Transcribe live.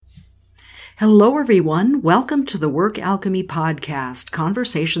Hello, everyone. Welcome to the Work Alchemy Podcast,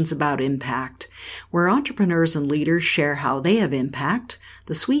 Conversations about Impact, where entrepreneurs and leaders share how they have impact,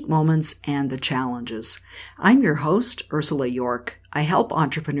 the sweet moments, and the challenges. I'm your host, Ursula York. I help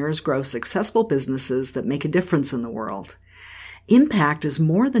entrepreneurs grow successful businesses that make a difference in the world. Impact is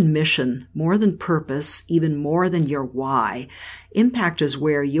more than mission, more than purpose, even more than your why. Impact is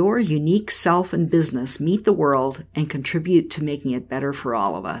where your unique self and business meet the world and contribute to making it better for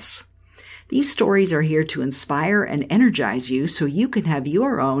all of us. These stories are here to inspire and energize you so you can have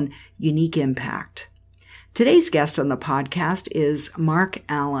your own unique impact. Today's guest on the podcast is Mark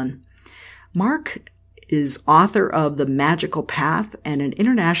Allen. Mark is author of The Magical Path and an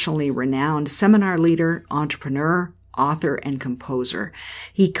internationally renowned seminar leader, entrepreneur, author, and composer.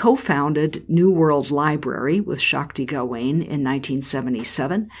 He co-founded New World Library with Shakti Gawain in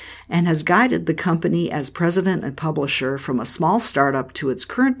 1977 and has guided the company as president and publisher from a small startup to its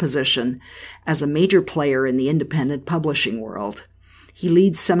current position as a major player in the independent publishing world. He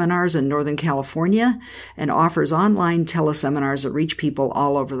leads seminars in Northern California and offers online teleseminars that reach people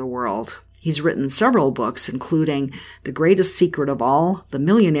all over the world. He's written several books, including The Greatest Secret of All, The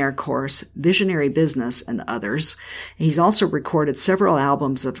Millionaire Course, Visionary Business, and others. He's also recorded several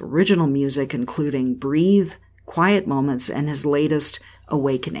albums of original music, including Breathe, Quiet Moments, and his latest,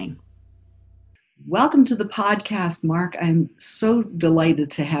 Awakening. Welcome to the podcast, Mark. I'm so delighted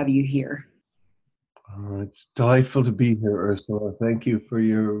to have you here. It's delightful to be here, Ursula. Thank you for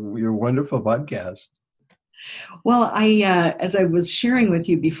your wonderful podcast. Well, as I was sharing with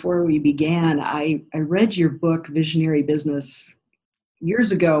you before we began, I read your book, Visionary Business,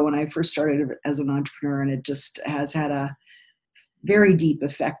 years ago when I first started as an entrepreneur, and it just has had a very deep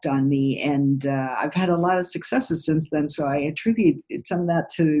effect on me. And I've had a lot of successes since then, so I attribute some of that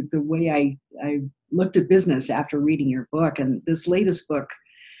to the way I looked at business after reading your book. And this latest book,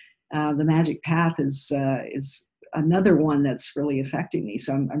 The Magic Path, is another one that's really affecting me.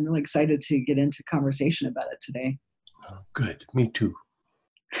 So I'm really excited to get into conversation about it today. Oh, good. Me too.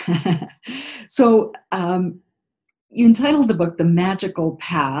 So you entitled the book The Magical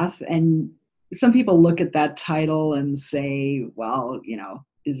Path, and some people look at that title and say, well,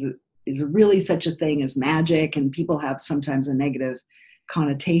 is it really such a thing as magic? And people have sometimes a negative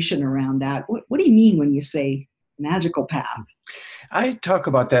connotation around that. What do you mean when you say magical path? I talk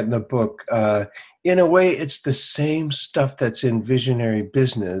about that in the book. In a way, it's the same stuff that's in Visionary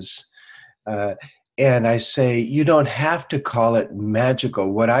Business. And I say, you don't have to call it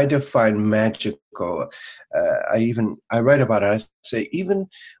magical. What I define magical, I write about it. I say, even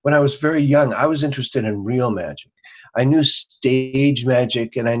when I was very young, I was interested in real magic. I knew stage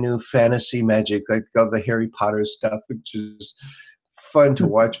magic and I knew fantasy magic, like all the Harry Potter stuff, which is fun to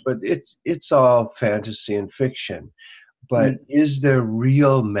watch, but it's all fantasy and fiction. But is there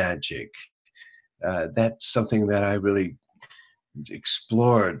real magic? That's something that I really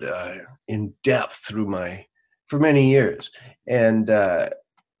explored in depth for many years. And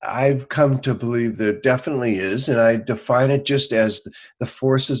I've come to believe there definitely is, and I define it just as the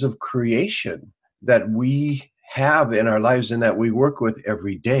forces of creation that we have in our lives and that we work with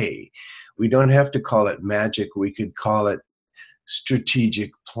every day. We don't have to call it magic. We could call it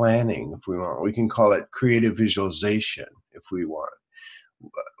strategic planning if we want. We can call it creative visualization if we want.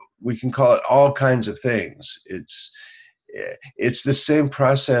 We can call it all kinds of things. It's the same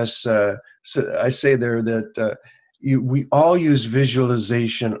process. So I say there that we all use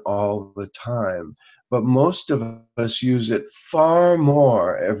visualization all the time, but most of us use it far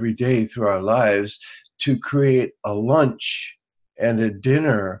more every day through our lives to create a lunch and a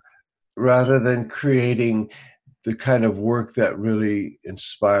dinner rather than creating the kind of work that really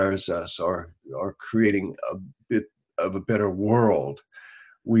inspires us or creating a bit of a better world.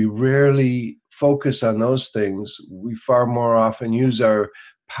 We rarely focus on those things. We far more often use our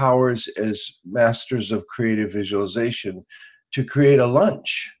powers as masters of creative visualization to create a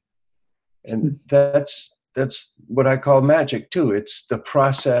lunch. And that's what I call magic too. It's the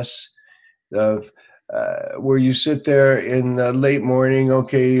process of where you sit there in the late morning,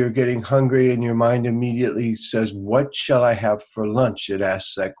 okay, you're getting hungry and your mind immediately says, what shall I have for lunch? It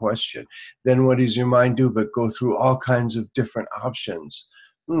asks that question. Then what does your mind do but go through all kinds of different options?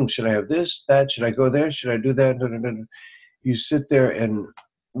 Should I have this, that? Should I go there? Should I do that? You sit there and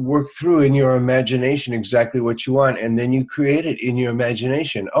work through in your imagination exactly what you want, and then you create it in your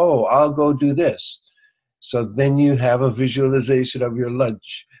imagination. Oh, I'll go do this. So then you have a visualization of your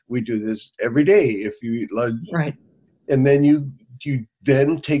lunch. We do this every day if you eat lunch. Right. And then you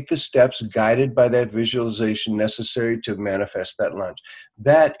then take the steps guided by that visualization necessary to manifest that lunch.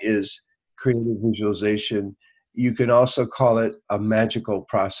 That is creative visualization. You can also call it a magical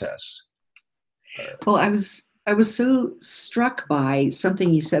process. Well, I was so struck by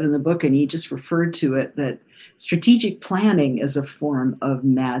something you said in the book, and you just referred to it, that strategic planning is a form of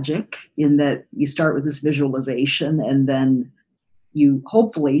magic, in that you start with this visualization and then you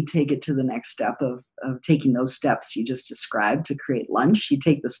hopefully take it to the next step of taking those steps you just described to create lunch. You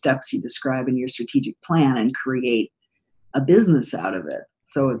take the steps you describe in your strategic plan and create a business out of it.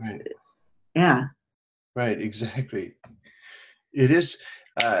 So it's, Right, yeah. right, exactly. It is.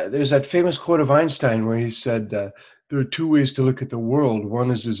 There's that famous quote of Einstein where he said, "There are two ways to look at the world.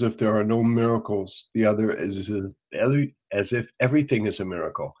 One is as if there are no miracles. The other is as if everything is a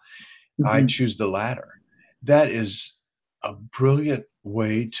miracle." I Mhm. choose the latter. That is a brilliant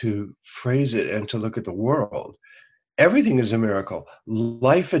way to phrase it and to look at the world. Everything is a miracle.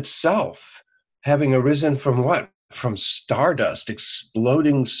 Life itself, having arisen from what? From stardust,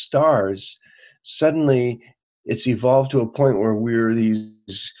 exploding stars. Suddenly, it's evolved to a point where we're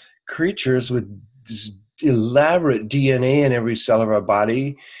these creatures with this elaborate DNA in every cell of our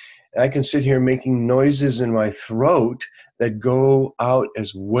body. I can sit here making noises in my throat that go out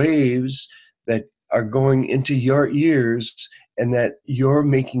as waves that are going into your ears and that you're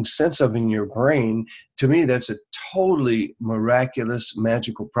making sense of in your brain. To me, that's a totally miraculous,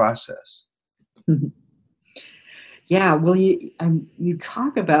 magical process. Yeah, well, you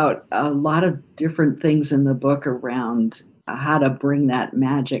talk about a lot of different things in the book around how to bring that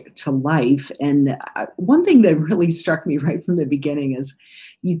magic to life. And one thing that really struck me right from the beginning is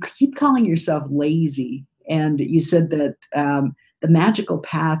you keep calling yourself lazy, and you said that the magical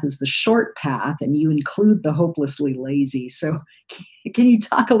path is the short path, and you include the hopelessly lazy. So, can you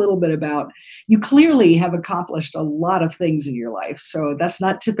talk a little bit about? You clearly have accomplished a lot of things in your life, so that's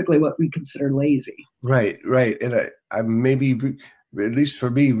not typically what we consider lazy. Right, right. And I maybe, at least for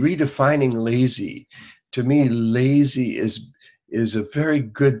me, redefining lazy. To me, lazy is a very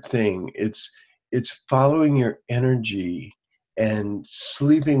good thing. It's following your energy and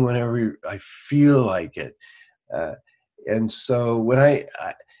sleeping whenever I feel like it. Uh, and so when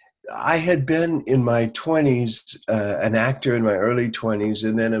I had been in my 20s, an actor in my early 20s,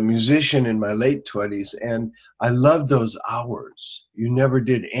 and then a musician in my late 20s. And I loved those hours. You never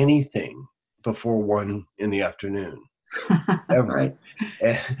did anything before 1 in the afternoon, ever. Right.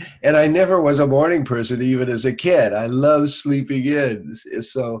 And, and I never was a morning person, even as a kid. I loved sleeping in.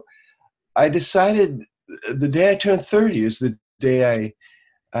 So I decided the day I turned 30 is the day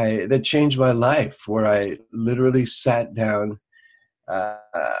that changed my life, where I literally sat down.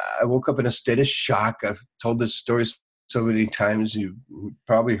 I woke up in a state of shock. I've told this story so many times, you've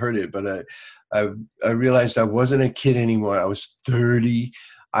probably heard it, but I realized I wasn't a kid anymore. I was 30.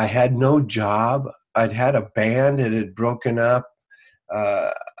 I had no job. I'd had a band. It had broken up.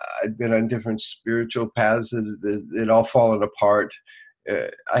 Uh, I'd been on different spiritual paths. It all fallen apart.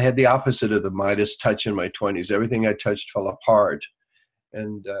 I had the opposite of the Midas touch in my 20s. Everything I touched fell apart.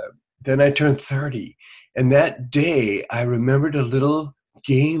 And then I turned 30. And that day, I remembered a little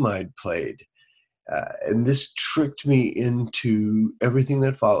game I'd played. And this tricked me into everything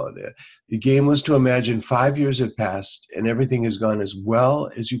that followed it. The game was to imagine 5 years had passed and everything has gone as well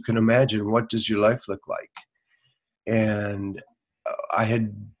as you can imagine. What does your life look like? And I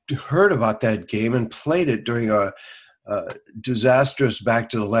had heard about that game and played it during a disastrous back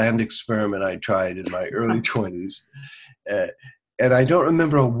to the land experiment I tried in my early 20s. Uh, and I don't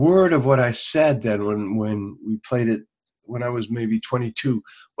remember a word of what I said then when we played it when I was maybe 22.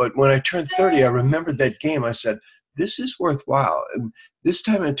 But when I turned 30, I remembered that game. I said, this is worthwhile. And this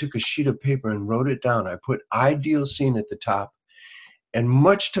time I took a sheet of paper and wrote it down. I put ideal scene at the top. And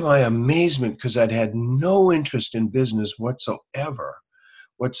much to my amazement, because I'd had no interest in business whatsoever,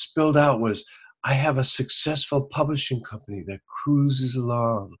 what spilled out was, I have a successful publishing company that cruises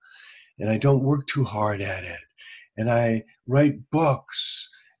along, and I don't work too hard at it. And I write books,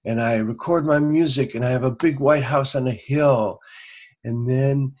 and I record my music, and I have a big white house on a hill. And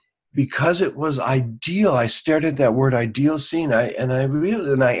then because it was ideal, I stared at that word ideal scene. I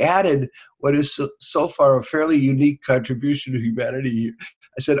added what is so far a fairly unique contribution to humanity.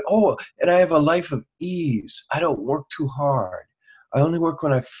 I said, oh, and I have a life of ease. I don't work too hard. I only work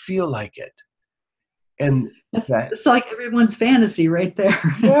when I feel like it. And that, It's like everyone's fantasy right there.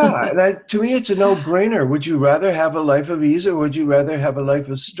 yeah, to me, it's a no-brainer. Would you rather have a life of ease or would you rather have a life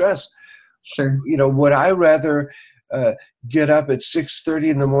of stress? Sure. Would I rather uh, get up at 6:30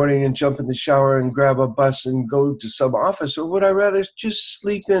 in the morning and jump in the shower and grab a bus and go to some office, or would I rather just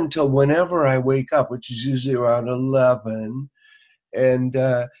sleep in till whenever I wake up, which is usually around 11, and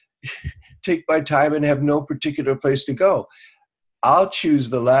take my time and have no particular place to go? I'll choose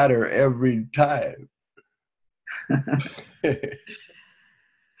the latter every time.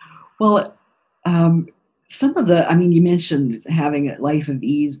 Well, Some of the, I mean, you mentioned having a life of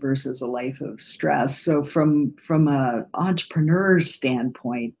ease versus a life of stress. So from a entrepreneur's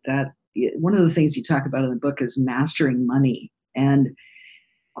standpoint, that one of the things you talk about in the book is mastering money. And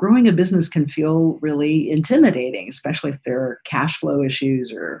growing a business can feel really intimidating, especially if there are cash flow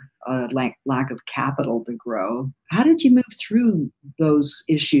issues or lack of capital to grow. How did you move through those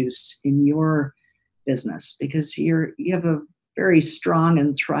issues in your business? Because you have a very strong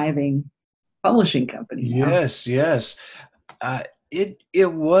and thriving publishing company now. Yes, yes. Uh, it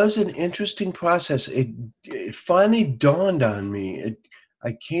was an interesting process. It finally dawned on me.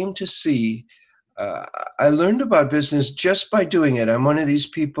 I came to see. Uh, I learned about business just by doing it. I'm one of these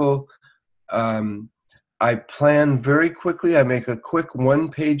people. Um, I plan very quickly. I make a quick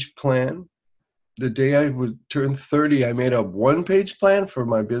one-page plan. The day I would turn 30, I made a one-page plan for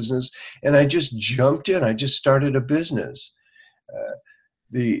my business, and I just jumped in. I just started a business. Uh,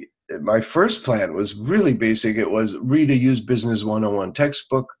 the My first plan was really basic. It was read a used business 101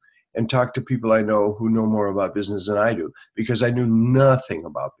 textbook and talk to people I know who know more about business than I do, because I knew nothing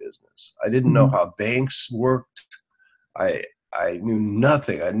about business. I didn't know Mhm. how banks worked. I I knew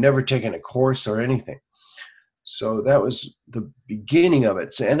nothing. I'd never taken a course or anything. So that was the beginning of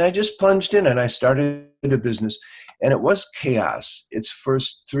it. And I just plunged in and I started a business, and it was chaos its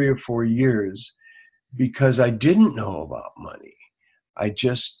first 3 or 4 years because I didn't know about money. I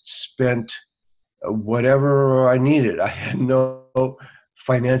just spent whatever I needed. I had no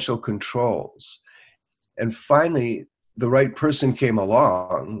financial controls. And finally, the right person came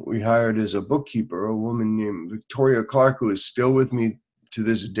along. We hired as a bookkeeper a woman named Victoria Clark, who is still with me to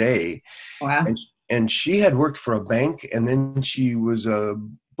this day. Wow. And, and she had worked for a bank, and then she was a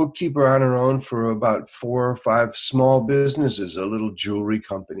bookkeeper on her own for about 4 or 5 small businesses, a little jewelry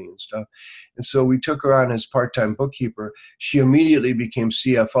company and stuff. And so we took her on as part-time bookkeeper. She immediately became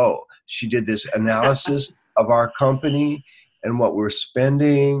CFO. She did this analysis of our company and what we're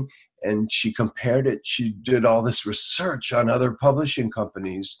spending, and she compared it. She did all this research on other publishing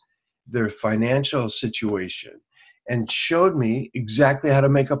companies, their financial situation, and showed me exactly how to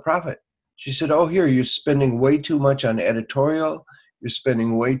make a profit. She said, "Oh, here, you're spending way too much on editorial. You're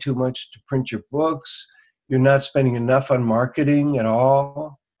spending way too much to print your books. You're not spending enough on marketing at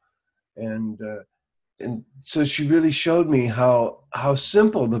all." And so she really showed me how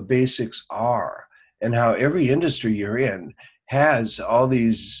simple the basics are, and how every industry you're in has all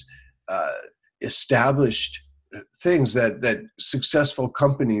these uh, established things that successful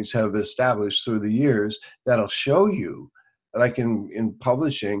companies have established through the years that'll show you. Like in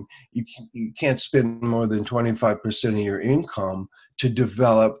publishing, you can't spend more than 25% of your income to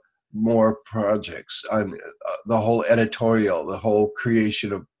develop more projects on the whole editorial, the whole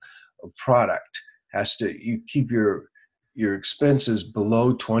creation of product. You keep your expenses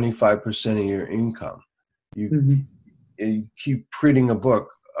below 25% of your income. You, Mhm. you keep printing a book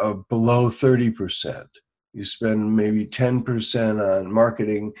below 30%. You spend maybe 10% on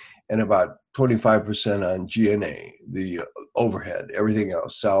marketing and about 25% on G&A, the overhead, everything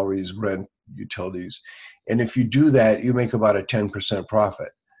else, salaries, rent, utilities. And if you do that, you make about a 10%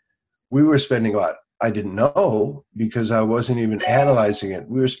 profit. We were spending about, I didn't know because I wasn't even analyzing it.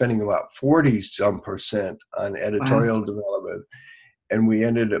 We were spending about 40 some percent on Wow. editorial development, and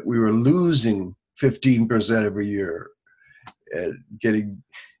we were losing 15% every year, getting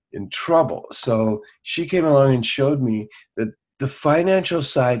in trouble. So she came along and showed me that the financial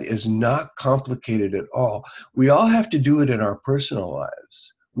side is not complicated at all. We all have to do it in our personal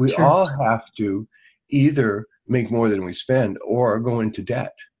lives. We Sure. all have to either make more than we spend or go into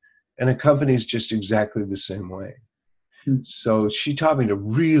debt. And a company is just exactly the same way. Mm. So she taught me to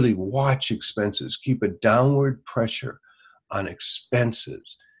really watch expenses, keep a downward pressure on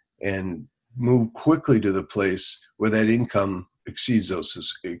expenses, and move quickly to the place where that income exceeds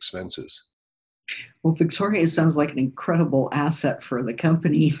those expenses. Well, Victoria sounds like an incredible asset for the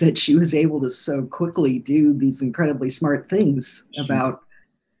company that she was able to so quickly do these incredibly smart things She, about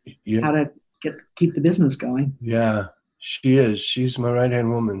yeah, how to keep the business going. yeah, she is. She's my right hand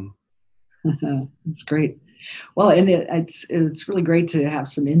woman. That's great. Well, and it's really great to have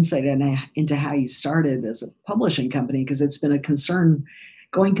some insight into how you started as a publishing company, because it's been a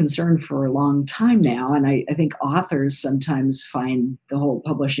going concern for a long time now. And I think authors sometimes find the whole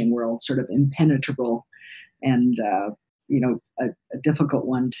publishing world sort of impenetrable and a difficult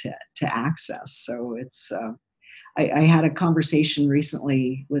one to access. So I had a conversation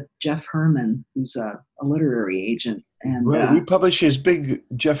recently with Jeff Herman, who's a literary agent, and Right. We publish his big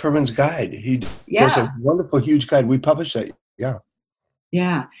Jeff Herman's guide. He does a yeah, wonderful, huge guide. We publish that. Yeah.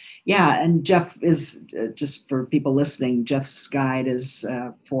 Yeah. Yeah. And Jeff is, just for people listening, Jeff's guide is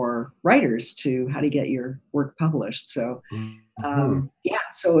for writers to how to get your work published. So, Mhm. yeah,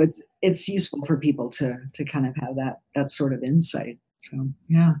 so it's useful for people to kind of have that sort of insight. So,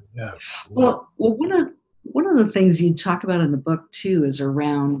 yeah. Yeah. Yeah. Well, one of the things you talk about in the book too is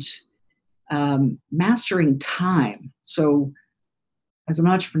around mastering time. So, as an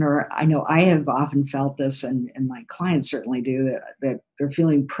entrepreneur, I know I have often felt this, and my clients certainly do, that they're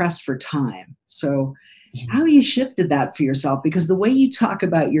feeling pressed for time. So, how you shifted that for yourself? Because the way you talk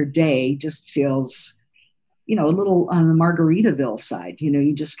about your day just feels, a little on the Margaritaville side.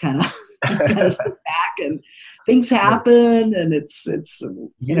 You just kind of you kind of sit back and things happen, and it's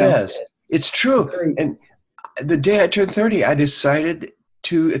Yes, it's it's true. very And the day I turned 30, I decided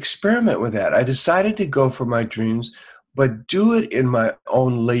to experiment with that. I decided to go for my dreams, but do it in my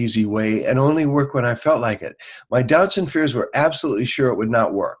own lazy way and only work when I felt like it. My doubts and fears were absolutely sure it would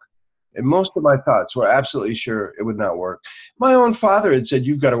not work. And most of my thoughts were absolutely sure it would not work. My own father had said,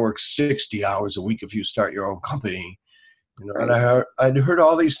 "You've got to work 60 hours a week if you start your own company." And right, I'd heard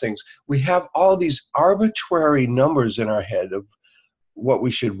all these things. We have all these arbitrary numbers in our head of what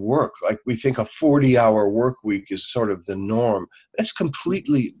we should work. Like we think a 40-hour work week is sort of the norm. That's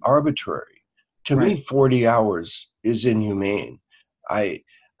completely arbitrary. To me, right. 40 hours is inhumane. I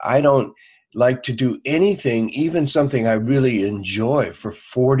I don't like to do anything, even something I really enjoy, for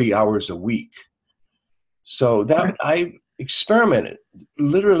 40 hours a week. So that Right. I experimented.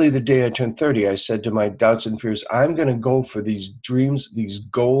 Literally the day I turned 30, I said to my doubts and fears, I'm going to go for these dreams, these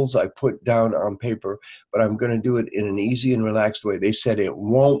goals I put down on paper, but I'm going to do it in an easy and relaxed way. They said it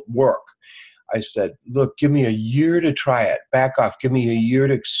won't work. I said, look, give me a year to try it. Back off. Give me a year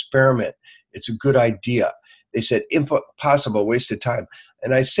to experiment. It's a good idea. They said, impossible, waste of time.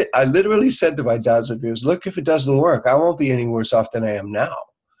 And I literally said to my doubts and fears, look, if it doesn't work, I won't be any worse off than I am now,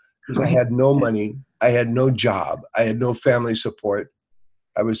 because I Right. had no money, I had no job, I had no family support.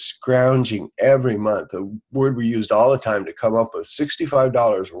 I was scrounging every month, a word we used all the time, to come up with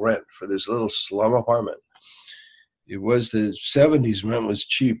 $65 rent for this little slum apartment. It was the 70s, rent was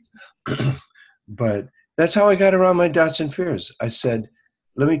cheap. But that's how I got around my doubts and fears. I said,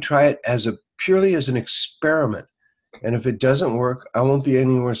 let me try it purely as an experiment. And if it doesn't work, I won't be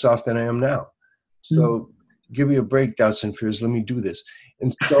any worse off than I am now. Mm. So give me a break, doubts and fears. Let me do this.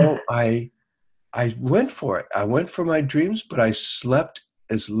 And so I went for it. I went for my dreams, but I slept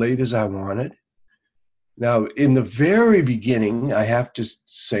as late as I wanted. Now, in the very beginning, I have to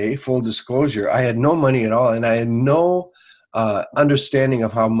say, full disclosure, I had no money at all, and I had no understanding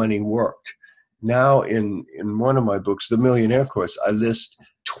of how money worked. Now, in one of my books, The Millionaire Course, I list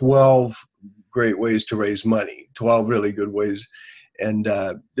 12 great ways to raise money, 12 really good ways. And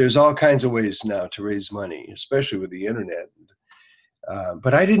there's all kinds of ways now to raise money, especially with the internet.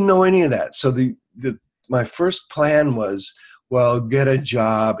 But I didn't know any of that. So my first plan was, well, get a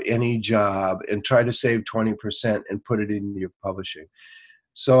job, any job, and try to save 20% and put it into your publishing.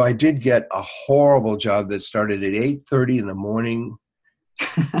 So I did get a horrible job that started at 8:30 in the morning.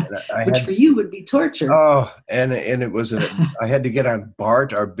 And I Which had, for you would be torture. oh, and it was I had to get on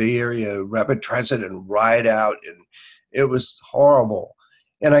BART, our Bay Area Rapid Transit, and ride out, and it was horrible.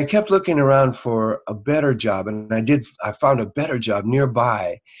 And I kept looking around for a better job, and I found a better job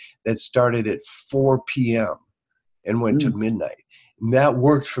nearby that started at 4 p.m. and went to Mm. midnight. And that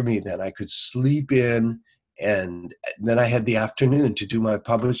worked for me then. I could sleep in, and then I had the afternoon to do my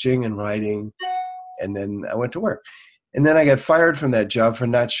publishing and writing, and then I went to work. And then I got fired from that job for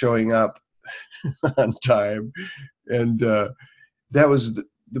not showing up on time. And that was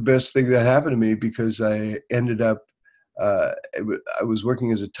the best thing that happened to me, because I ended up, I was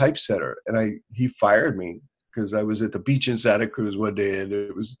working as a typesetter, and he fired me because I was at the beach in Santa Cruz one day,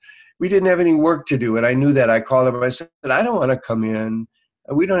 and we didn't have any work to do. And I knew that. I called him. I said, I don't want to come in.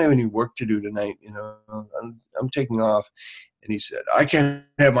 We don't have any work to do tonight. I'm taking off. And he said, I can't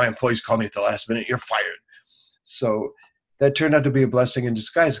have my employees call me at the last minute. You're fired. So that turned out to be a blessing in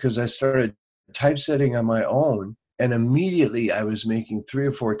disguise, because I started typesetting on my own, and immediately I was making 3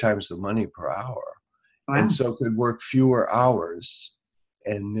 or 4 times the money per hour, and Wow. so could work fewer hours.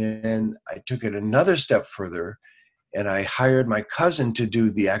 And then I took it another step further, and I hired my cousin to do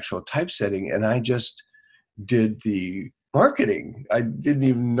the actual typesetting, and I just did the marketing. I didn't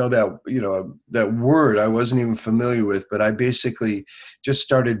even know that word. I wasn't even familiar with, but I basically just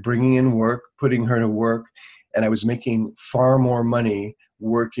started bringing in work, putting her to work, and I was making far more money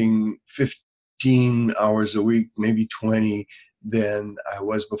working 15 hours a week, maybe 20, than I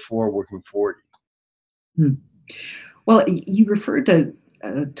was before working 40. Hmm. Well, you referred to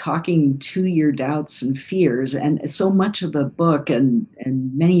talking to your doubts and fears. And so much of the book and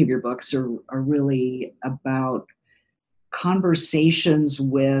many of your books are really about conversations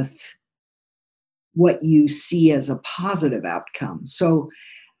with what you see as a positive outcome. So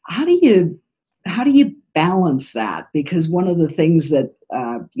how do you balance that? Because one of the things that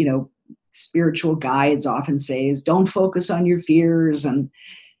spiritual guides often say is don't focus on your fears, and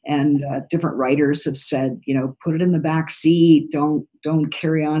different writers have said, put it in the back seat. Don't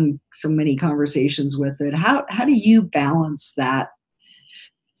carry on so many conversations with it. How do you balance that?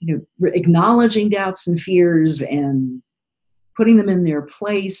 Acknowledging doubts and fears and putting them in their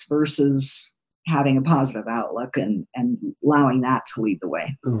place versus having a positive outlook and allowing that to lead the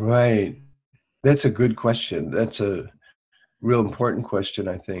way. Right. That's a good question. That's a real important question,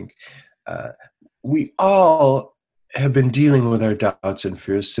 I think. We all have been dealing with our doubts and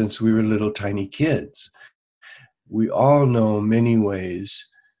fears since we were little tiny kids. We all know many ways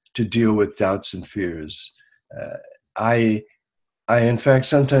to deal with doubts and fears. I in fact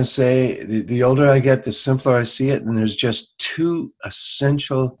sometimes say the older I get, the simpler I see it, and there's just two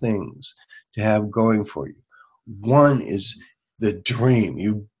essential things to have going for you. One is the dream.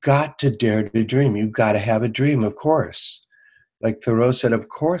 You've got to dare to dream. You've got to have a dream, of course. Like Thoreau said, of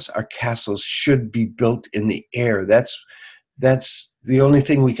course our castles should be built in the air. That's the only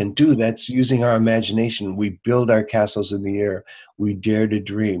thing we can do. That's using our imagination. We build our castles in the air. We dare to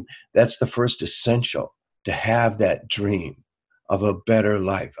dream. That's the first essential, to have that dream of a better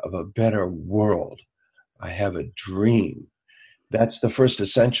life, of a better world. I have a dream. That's the first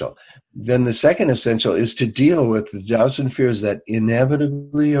essential. Then the second essential is to deal with the doubts and fears that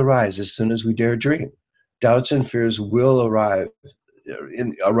inevitably arise as soon as we dare dream. Doubts and fears will arise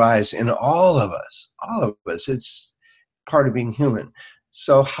in all of us. All of us. It's part of being human.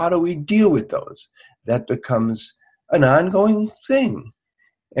 So how do we deal with those? That becomes an ongoing thing.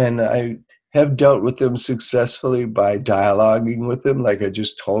 And I have dealt with them successfully by dialoguing with them, like I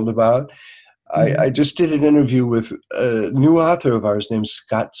just told about. I just did an interview with a new author of ours named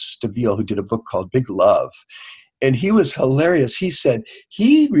Scott Stabile, who did a book called Big Love. And he was hilarious. He said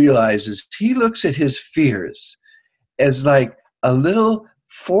he realizes, he looks at his fears as like a little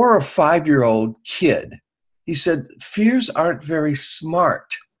 4 or 5-year-old kid. He said, fears aren't very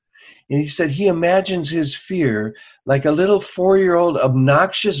smart. And he said he imagines his fear like a little 4-year-old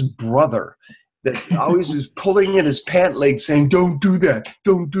obnoxious brother that always is pulling at his pant leg saying, don't do that,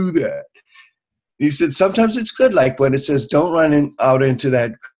 don't do that. He said sometimes it's good, like when it says don't run out into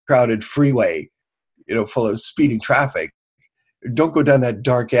that crowded freeway, full of speeding traffic. Don't go down that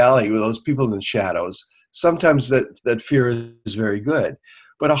dark alley with those people in the shadows. Sometimes that fear is very good.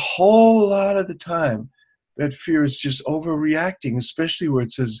 But a whole lot of the time, that fear is just overreacting, especially where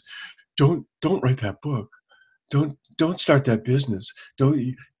it says, don't write that book. Don't start that business.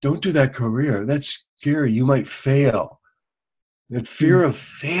 Don't do that career. That's scary. You might fail. That fear of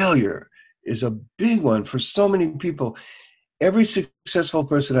failure is a big one for so many people. Every successful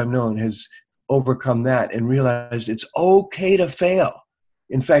person I've known has overcome that and realized it's okay to fail.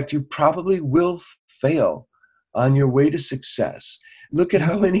 In fact, you probably will fail on your way to success. Look at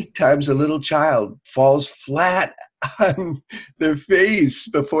how many times a little child falls flat on their face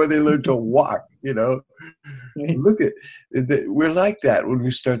before they learn to walk, Right. Look at, we're like that when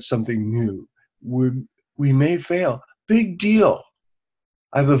we start something new. We may fail. Big deal.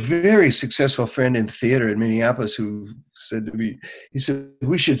 I have a very successful friend in theater in Minneapolis who said to me, he said,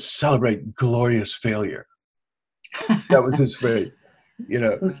 we should celebrate glorious failure. That was his phrase.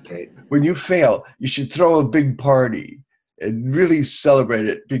 That's great. When you fail, you should throw a big party and really celebrate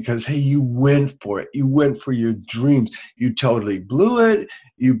it because, hey, you went for it. You went for your dreams. You totally blew it.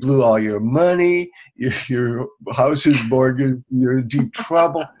 You blew all your money. Your house is mortgaged. You're in deep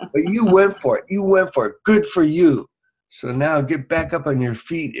trouble. But you went for it. You went for it. Good for you. So now get back up on your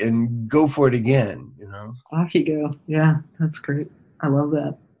feet and go for it again, Off you go. Yeah, that's great. I love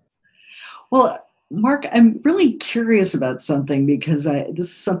that. Well, Mark, I'm really curious about something because this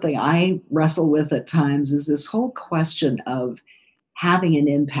is something I wrestle with at times, is this whole question of having an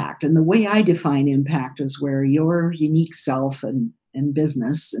impact. And the way I define impact is where your unique self and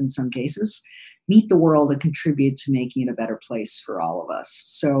business, in some cases, meet the world and contribute to making it a better place for all of us.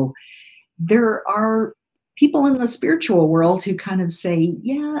 So there are people in the spiritual world who kind of say,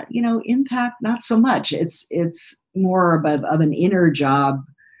 yeah, impact, not so much. It's more of an inner job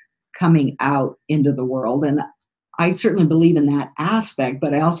coming out into the world. And I certainly believe in that aspect,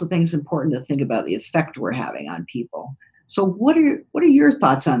 but I also think it's important to think about the effect we're having on people. So what are your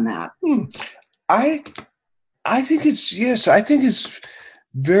thoughts on that? I think it's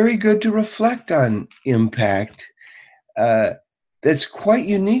very good to reflect on impact. that's quite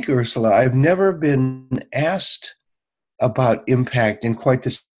unique, Ursula. I've never been asked about impact in quite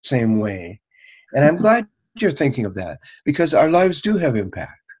the same way. And I'm glad you're thinking of that, because our lives do have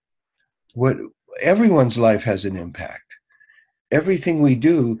impact. What Everyone's life has an impact. Everything we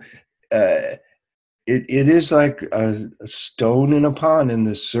do, uh, it is like a stone in a pond, and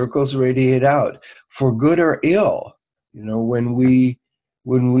the circles radiate out for good or ill. When we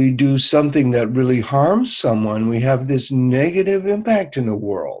do something that really harms someone, we have this negative impact in the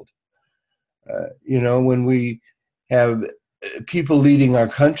world. When we have people leading our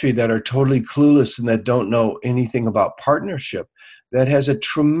country that are totally clueless and that don't know anything about partnership, that has a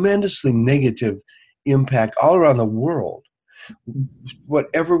tremendously negative impact all around the world.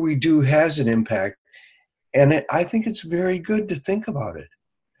 Whatever we do has an impact, and I think it's very good to think about it.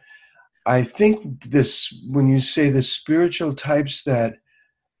 I think when you say the spiritual types, that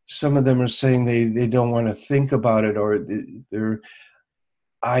some of them are saying they don't want to think about it, or they're,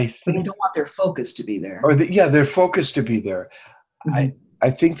 I But they think, don't want their focus to be there. or their focus to be there. Mm-hmm. I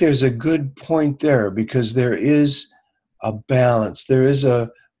think there's a good point there, because there is a balance. There is a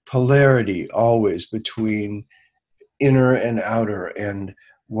polarity always between inner and outer, and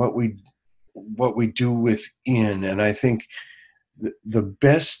what we do within. And I think the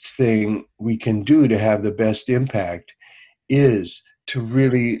best thing we can do to have the best impact is to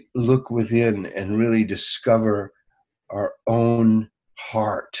really look within and really discover our own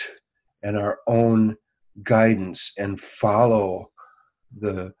heart and our own guidance, and follow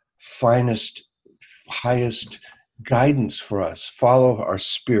the finest, highest guidance for us. Follow our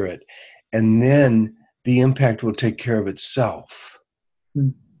spirit, and then the impact will take care of itself.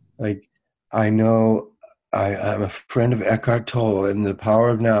 Mm. Like, I know I'm a friend of Eckhart Tolle and The Power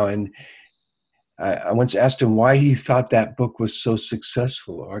of Now, and I once asked him why he thought that book was so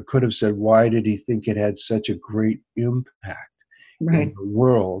successful. Or I could have said, why did he think it had such a great impact in the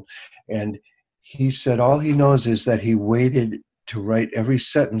world? And he said all he knows is that he waited to write every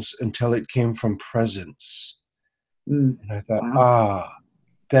sentence until it came from presence. Mm. And I thought, wow.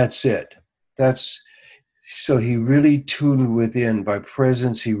 That's it. So he really tuned within. By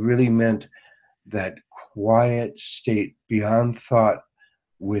presence, he really meant that quiet state beyond thought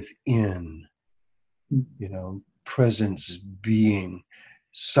within. Presence, being.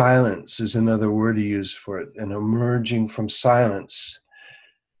 Silence is another word he used for it. And emerging from silence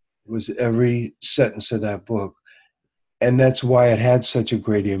was every sentence of that book. And that's why it had such a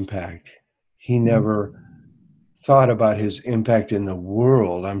great impact. He never thought about his impact in the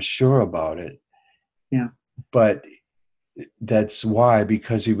world. I'm sure about it. Yeah. But that's why,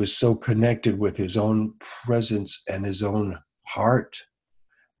 because he was so connected with his own presence and his own heart,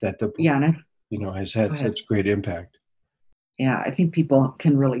 that the book, has had such great impact. Yeah, I think people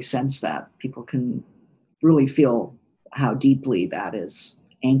can really sense that. People can really feel how deeply that is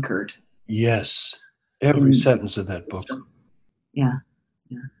anchored. Yes, every sentence of that book. Yeah.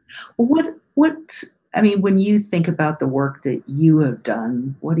 Well, when you think about the work that you have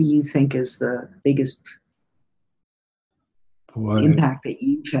done, what do you think is the biggest impact that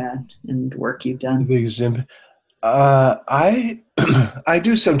you've had in the work you've done? The biggest impact. I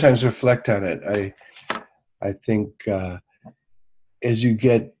do sometimes reflect on it. I think as you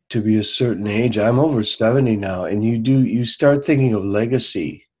get to be a certain age, I'm over 70 now, and you start thinking of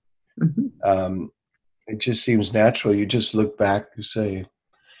legacy. Mm-hmm. It just seems natural. You just look back and say,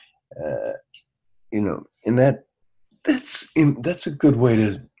 and that's a good way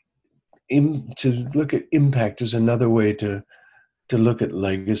to look at impact. Is another way to look at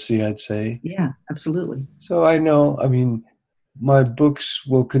legacy, I'd say. Yeah, absolutely. So I know, my books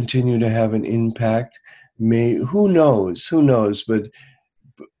will continue to have an impact. Who knows, but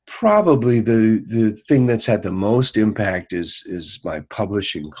probably the thing that's had the most impact is my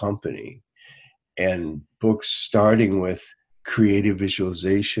publishing company, and books starting with Creative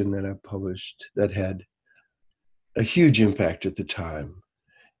Visualization that I published that had a huge impact at the time.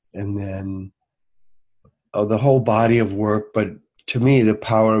 And then the whole body of work, but to me, The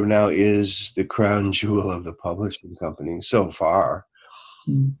Power of Now is the crown jewel of the publishing company so far.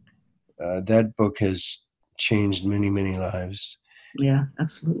 That book has changed many, many lives. Yeah,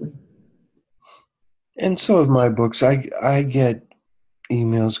 absolutely. And so of my books, I get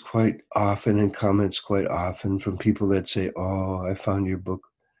emails quite often and comments quite often from people that say, "Oh, I found your book,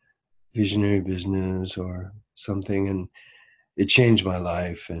 Visionary Business," or something, and it changed my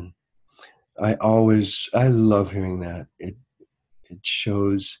life. And I love hearing that. It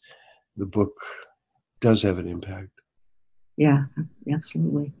shows the book does have an impact. Yeah,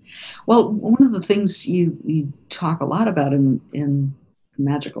 absolutely. Well, one of the things you talk a lot about in the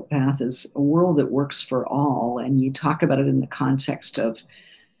magical path is a world that works for all. And you talk about it in the context of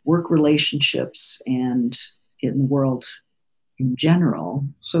work relationships and in the world in general.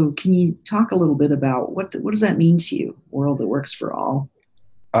 So can you talk a little bit about what does that mean to you, world that works for all?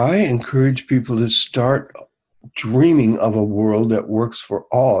 I encourage people to start dreaming of a world that works for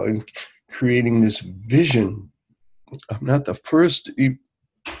all and creating this vision. I'm not the first. A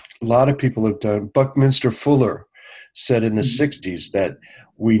lot of people have done. Buckminster Fuller said in the 60s that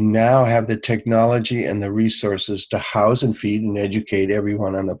we now have the technology and the resources to house and feed and educate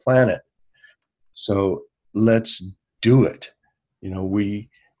everyone on the planet. So let's do it.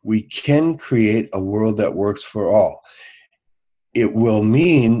 We can create a world that works for all. It will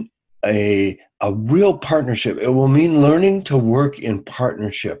mean a real partnership. It will mean learning to work in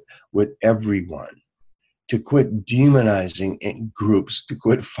partnership with everyone, to quit demonizing groups, to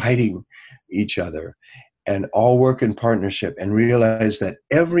quit fighting each other, and all work in partnership and realize that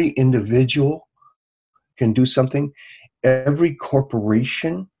every individual can do something. Every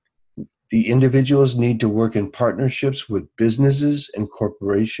corporation, the individuals need to work in partnerships with businesses and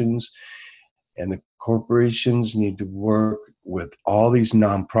corporations, and the corporations need to work with all these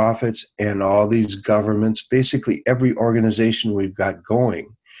nonprofits and all these governments, basically every organization we've got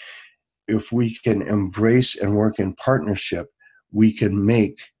going. If we can embrace and work in partnership, we can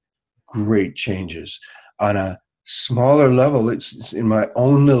make great changes. On a smaller level, it's in my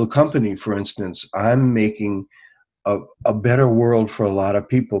own little company, for instance, I'm making a better world for a lot of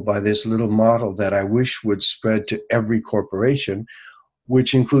people by this little model that I wish would spread to every corporation,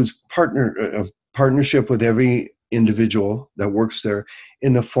 which includes partnership with every individual that works there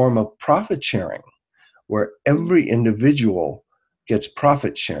in the form of profit sharing, where every individual gets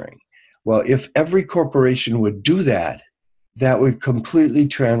profit sharing. Well, if every corporation would do that, that would completely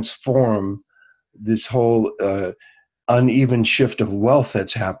transform this whole uneven shift of wealth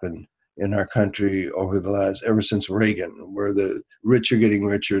that's happened in our country ever since Reagan, where the rich are getting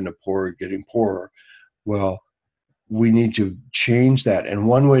richer and the poor are getting poorer. Well, we need to change that. And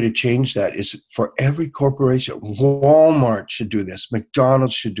one way to change that is for every corporation. Walmart should do this.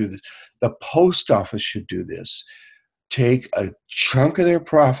 McDonald's should do this. The post office should do this. Take a chunk of their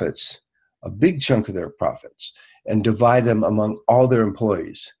profits, a big chunk of their profits, and divide them among all their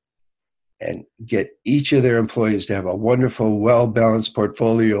employees, and get each of their employees to have a wonderful, well-balanced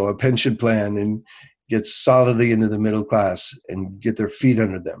portfolio, a pension plan, and get solidly into the middle class and get their feet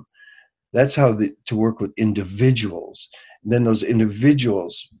under them. That's how to work with individuals. And then those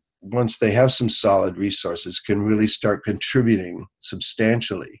individuals, once they have some solid resources, can really start contributing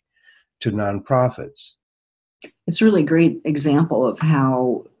substantially to nonprofits. It's a really great example of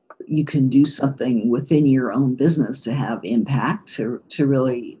how you can do something within your own business to have impact, to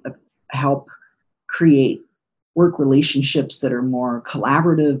really help create work relationships that are more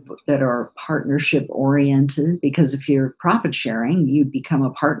collaborative, that are partnership oriented. Because if you're profit sharing, you become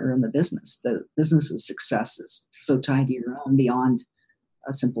a partner in the business. The business's success is so tied to your own beyond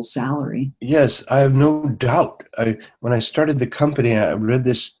a simple salary. Yes, I have no doubt. When I started the company, I read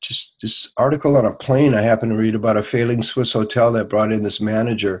this article on a plane. I happened to read about a failing Swiss hotel that brought in this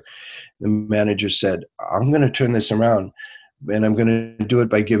manager. The manager said, "I'm going to turn this around, and I'm going to do it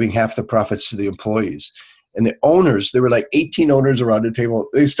by giving half the profits to the employees." And the owners, there were like 18 owners around the table,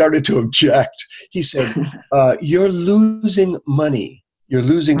 they started to object. He said, "You're losing money. You're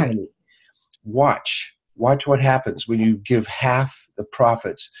losing money. Watch what happens when you give half the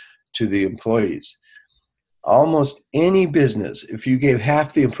profits to the employees." Almost any business, if you gave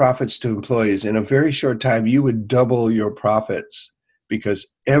half the profits to employees, in a very short time, you would double your profits, because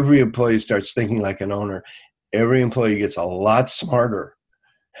every employee starts thinking like an owner. Every employee gets a lot smarter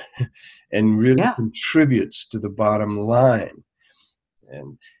and really contributes to the bottom line.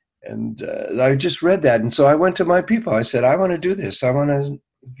 And I just read that. And so I went to my people. I said, "I want to do this. I want to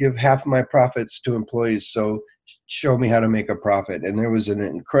give half of my profits to employees. So show me how to make a profit." And there was an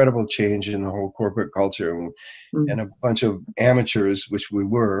incredible change in the whole corporate culture. And a bunch of amateurs, which we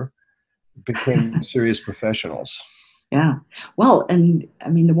were, became serious professionals. Yeah. Well, and I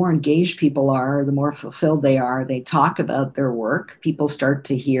mean, the more engaged people are, the more fulfilled they are. They talk about their work. People start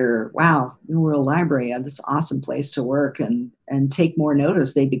to hear, wow, New World Library had this awesome place to work, and take more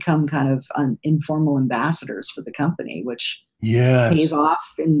notice. They become kind of informal ambassadors for the company, which pays off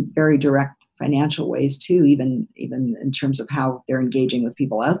in very direct financial ways too, even in terms of how they're engaging with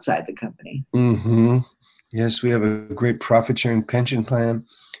people outside the company. Mm-hmm. Yes, we have a great profit sharing pension plan.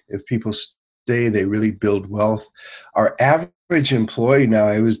 If people stay, they really build wealth. Our average employee now,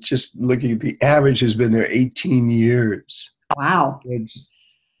 I was just looking, the average has been there 18 years. Wow.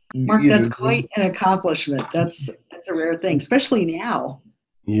 Mark, that's quite an accomplishment. That's That's a rare thing, especially now.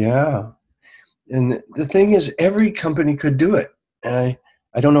 Yeah. And the thing is, every company could do it. And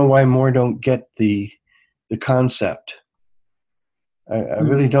I don't know why more don't get the concept. I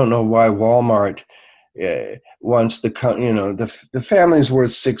really don't know why Walmart wants the family's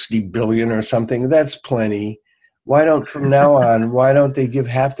worth 60 billion or something. That's plenty. Why don't from now on? Why don't they give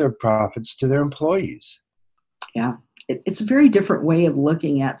half their profits to their employees? Yeah, it's a very different way of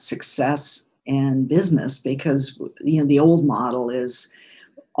looking at success and business, because the old model is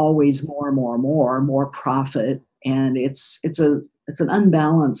always more profit, and it's an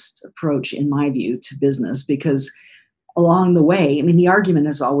unbalanced approach, in my view, to business, because along the way, I mean, the argument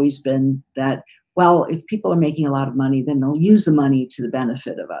has always been that, well, if people are making a lot of money, then they'll use the money to the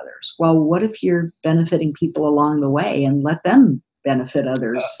benefit of others. Well, what if you're benefiting people along the way and let them benefit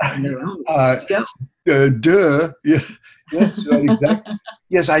others in their own way? Duh. Yeah. Yes, right, exactly.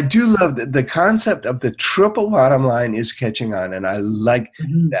 Yes, I do love the concept of the triple bottom line is catching on, and I like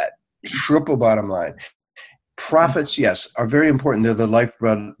that triple bottom line. Profits, yes, are very important. They're the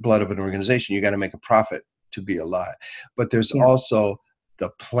lifeblood of an organization. You got to make a profit to be alive. But there's also the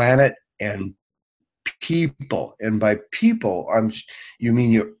planet and people. And by people, you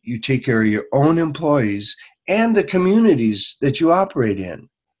mean you take care of your own employees and the communities that you operate in.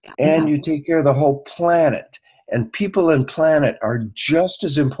 And you take care of the whole planet. And people and planet are just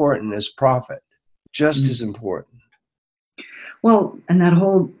as important as profit, just as important. Well, and that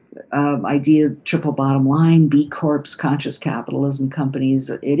whole idea of triple bottom line, B Corps, conscious capitalism companies,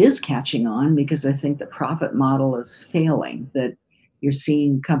 it is catching on, because I think the profit model is failing, that you're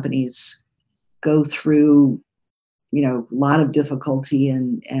seeing companies go through a lot of difficulty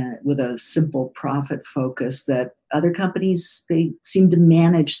and with a simple profit focus, that other companies, they seem to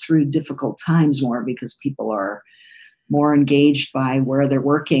manage through difficult times more because people are more engaged by where they're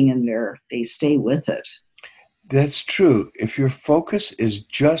working, and they stay with it. That's true. If your focus is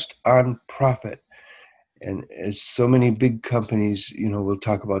just on profit, and as so many big companies, will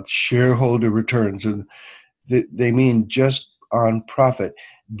talk about shareholder returns, and they mean just on profit,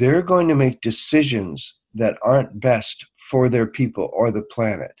 they're going to make decisions that aren't best for their people or the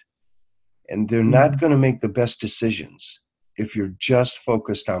planet. And they're not going to make the best decisions if you're just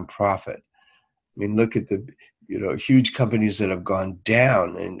focused on profit. I mean, look at the huge companies that have gone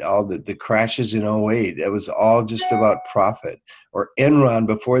down, and all the crashes in 2008. That was all just about profit. Or Enron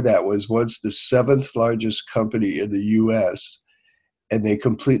before that was once the 7th largest company in the U.S., and they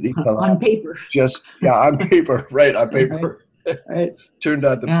completely fell on paper. On paper, right, on paper. Right. Turned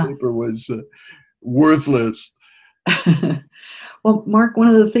out the paper was worthless. Well, Mark, one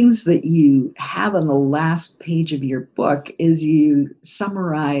of the things that you have on the last page of your book is you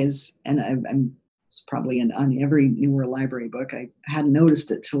summarize, and it's probably on every newer library book. I hadn't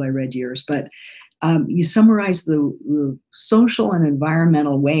noticed it till I read yours, but you summarize the social and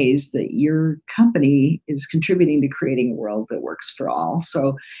environmental ways that your company is contributing to creating a world that works for all.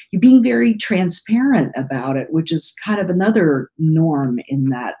 So you're being very transparent about it, which is kind of another norm in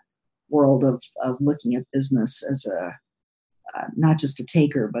that world of looking at business as not just a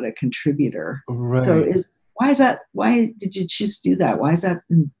taker, but a contributor. Right. So why is that? Why did you choose to do that? Why is that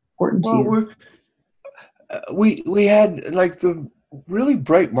important to you? We had like the really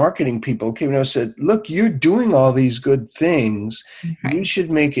bright marketing people came and said, look, you're doing all these good things. Right. You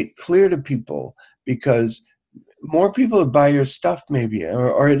should make it clear to people, because more people would buy your stuff maybe,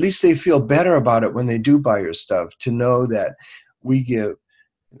 or at least they feel better about it when they do buy your stuff, to know that we give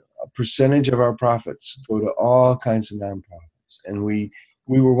a percentage of our profits go to all kinds of nonprofits. And we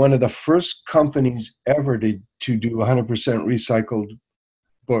were one of the first companies ever to do 100% recycled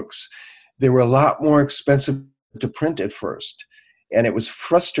books. They were a lot more expensive to print at first. And it was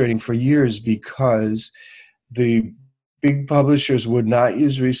frustrating for years because the big publishers would not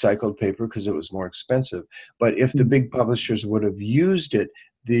use recycled paper because it was more expensive. But if the big publishers would have used it,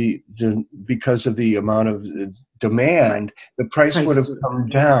 because of the amount of demand, the price would have come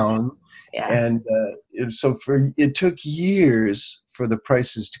down. Yeah. And so it took years for the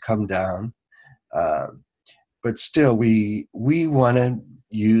prices to come down. But still, we wanted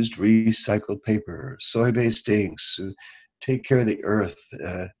used recycled paper, soy-based inks, take care of the earth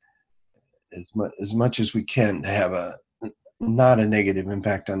as much as we can to have not a negative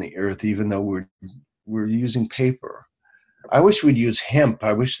impact on the earth, even though we're using paper. I wish we'd use hemp.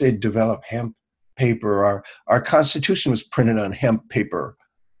 I wish they'd develop hemp paper. Our Constitution was printed on hemp paper.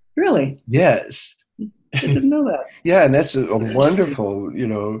 Really? Yes. I didn't know that. Yeah, and that's a wonderful,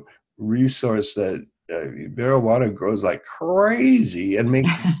 resource that marijuana grows like crazy and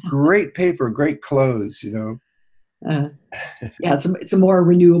makes great paper, great clothes. Yeah, it's a more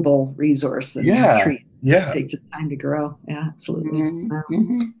renewable resource than tree. Yeah. Takes time to grow. Yeah, absolutely. Wow.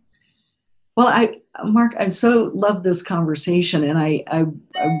 Mm-hmm. Well, Mark, I so love this conversation, and I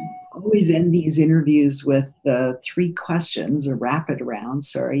always end these interviews with 3 questions, a rapid round.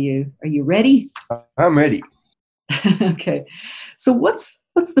 So, are you ready? I'm ready. Okay. So, what's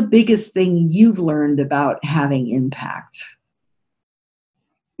the biggest thing you've learned about having impact?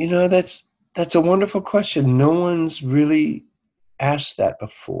 That's a wonderful question. No one's really asked that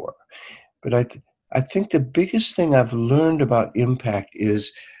before. But I think the biggest thing I've learned about impact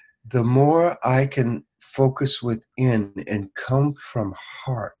is the more I can focus within and come from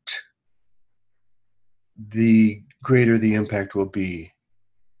heart, the greater the impact will be.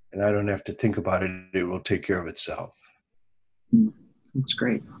 And I don't have to think about it. It will take care of itself. That's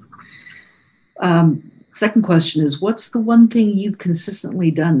great. Second question is, what's the one thing you've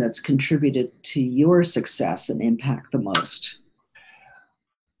consistently done that's contributed to your success and impact the most?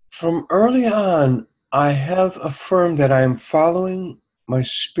 From early on, I have affirmed that I am following my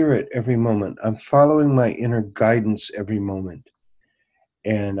spirit every moment. I'm following my inner guidance every moment.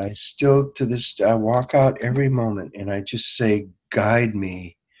 And I still, to this day, I walk out every moment and I just say, guide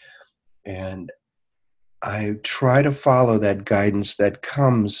me. And I try to follow that guidance that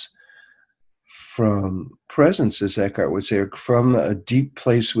comes from presence, as Eckhart would say, from a deep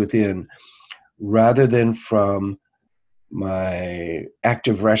place within, rather than from my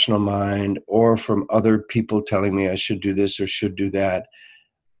active rational mind or from other people telling me I should do this or should do that.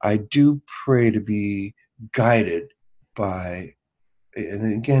 I do pray to be guided by,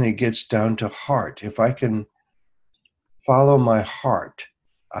 and again, it gets down to heart. If I can follow my heart,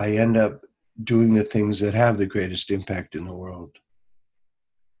 I end up doing the things that have the greatest impact in the world.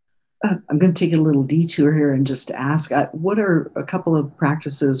 I'm going to take a little detour here and just ask, what are a couple of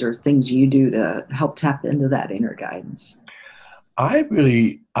practices or things you do to help tap into that inner guidance?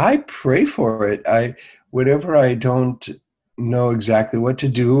 I pray for it. Whenever I don't know exactly what to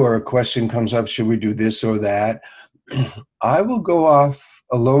do or a question comes up, should we do this or that? I will go off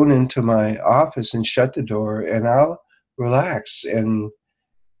alone into my office and shut the door, and I'll relax and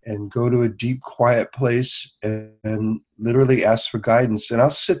go to a deep, quiet place and literally ask for guidance. And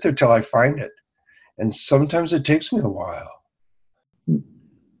I'll sit there till I find it. And sometimes it takes me a while.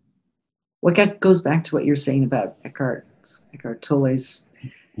 What goes back to what you're saying about Eckhart Tolle's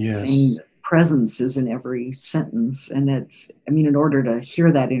Yes. saying that presence is in every sentence. And in order to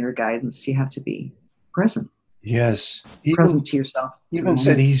hear that inner guidance, you have to be present. Yes. Present to yourself. Even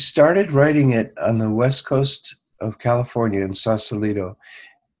said he started writing it on the west coast of California in Sausalito.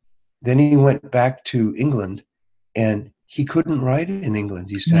 Then he went back to England and he couldn't write it in England,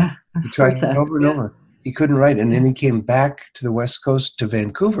 he said. Yeah, He tried it over and over. He couldn't write. And then he came back to the west coast to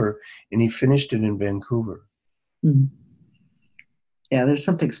Vancouver and he finished it in Vancouver. Mm-hmm. Yeah, there's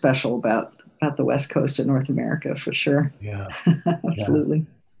something special about the west coast of North America for sure. Yeah. Absolutely. Yeah.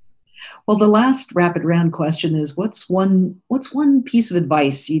 Well, the last rapid round question is, what's one piece of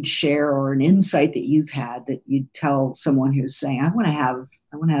advice you'd share or an insight that you've had that you'd tell someone who's saying, I want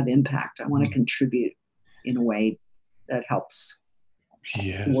to have impact. I want to contribute in a way that helps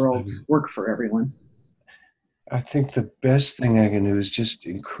the world work for everyone. I think the best thing I can do is just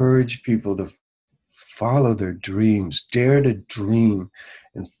encourage people to follow their dreams, dare to dream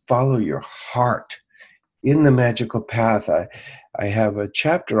and follow your heart in the magical path. I have a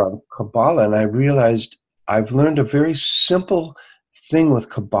chapter on Kabbalah, and I realized I've learned a very simple thing with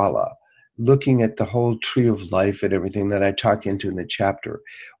Kabbalah, looking at the whole tree of life and everything that I talk into in the chapter.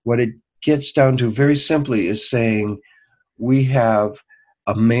 What it gets down to very simply is saying we have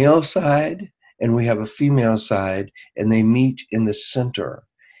a male side and we have a female side, and they meet in the center.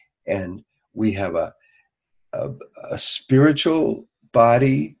 And we have a spiritual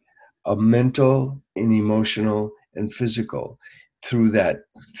body, a mental and emotional and physical through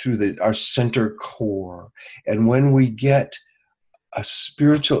our center core. And when we get a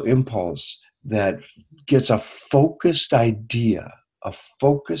spiritual impulse that gets a focused idea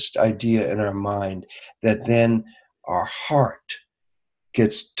in our mind, that then our heart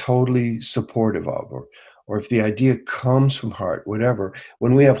gets totally supportive of, or if the idea comes from heart, whatever,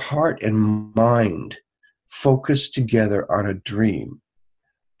 when we have heart and mind focused together on a dream,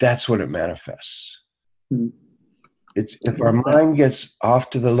 that's when it manifests. If our mind gets off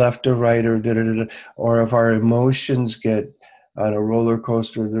to the left or right, or if our emotions get on a roller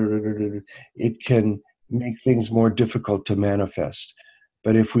coaster, it can make things more difficult to manifest.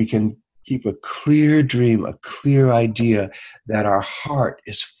 But if we can keep a clear dream, a clear idea that our heart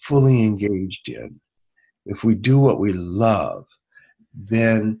is fully engaged in, if we do what we love,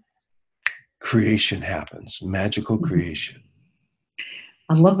 then creation happens, magical creation.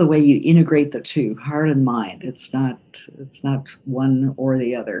 I love the way you integrate the two, heart and mind. It's not one or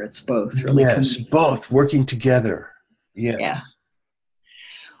the other. It's both really. Yes, both working together. Yes. Yeah.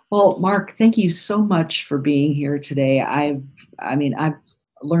 Well, Mark, thank you so much for being here today. I've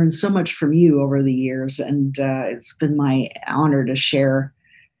learned so much from you over the years, and it's been my honor to share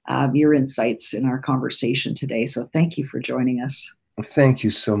your insights in our conversation today. So thank you for joining us. Thank you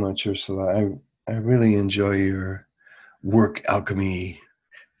so much, Ursula. I really enjoy your work alchemy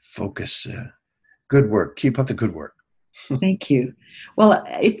focus. Good work. Keep up the good work. Thank you. Well,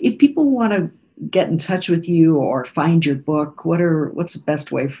 if people want to get in touch with you or find your book, what's the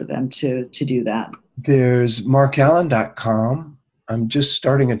best way for them to do that? There's markallen.com. I'm just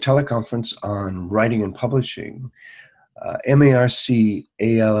starting a teleconference on writing and publishing.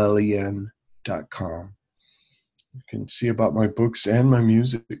 markallen.com. You can see about my books and my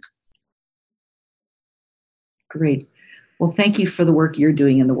music. Great. Well, thank you for the work you're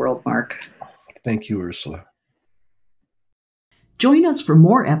doing in the world, Mark. Thank you, Ursula. Join us for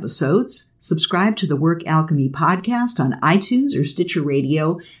more episodes. Subscribe to the Work Alchemy podcast on iTunes or Stitcher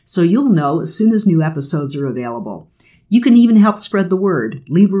Radio so you'll know as soon as new episodes are available. You can even help spread the word.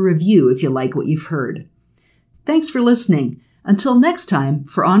 Leave a review if you like what you've heard. Thanks for listening. Until next time,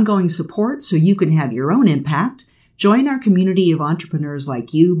 for ongoing support so you can have your own impact, join our community of entrepreneurs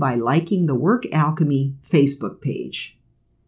like you by liking the Work Alchemy Facebook page.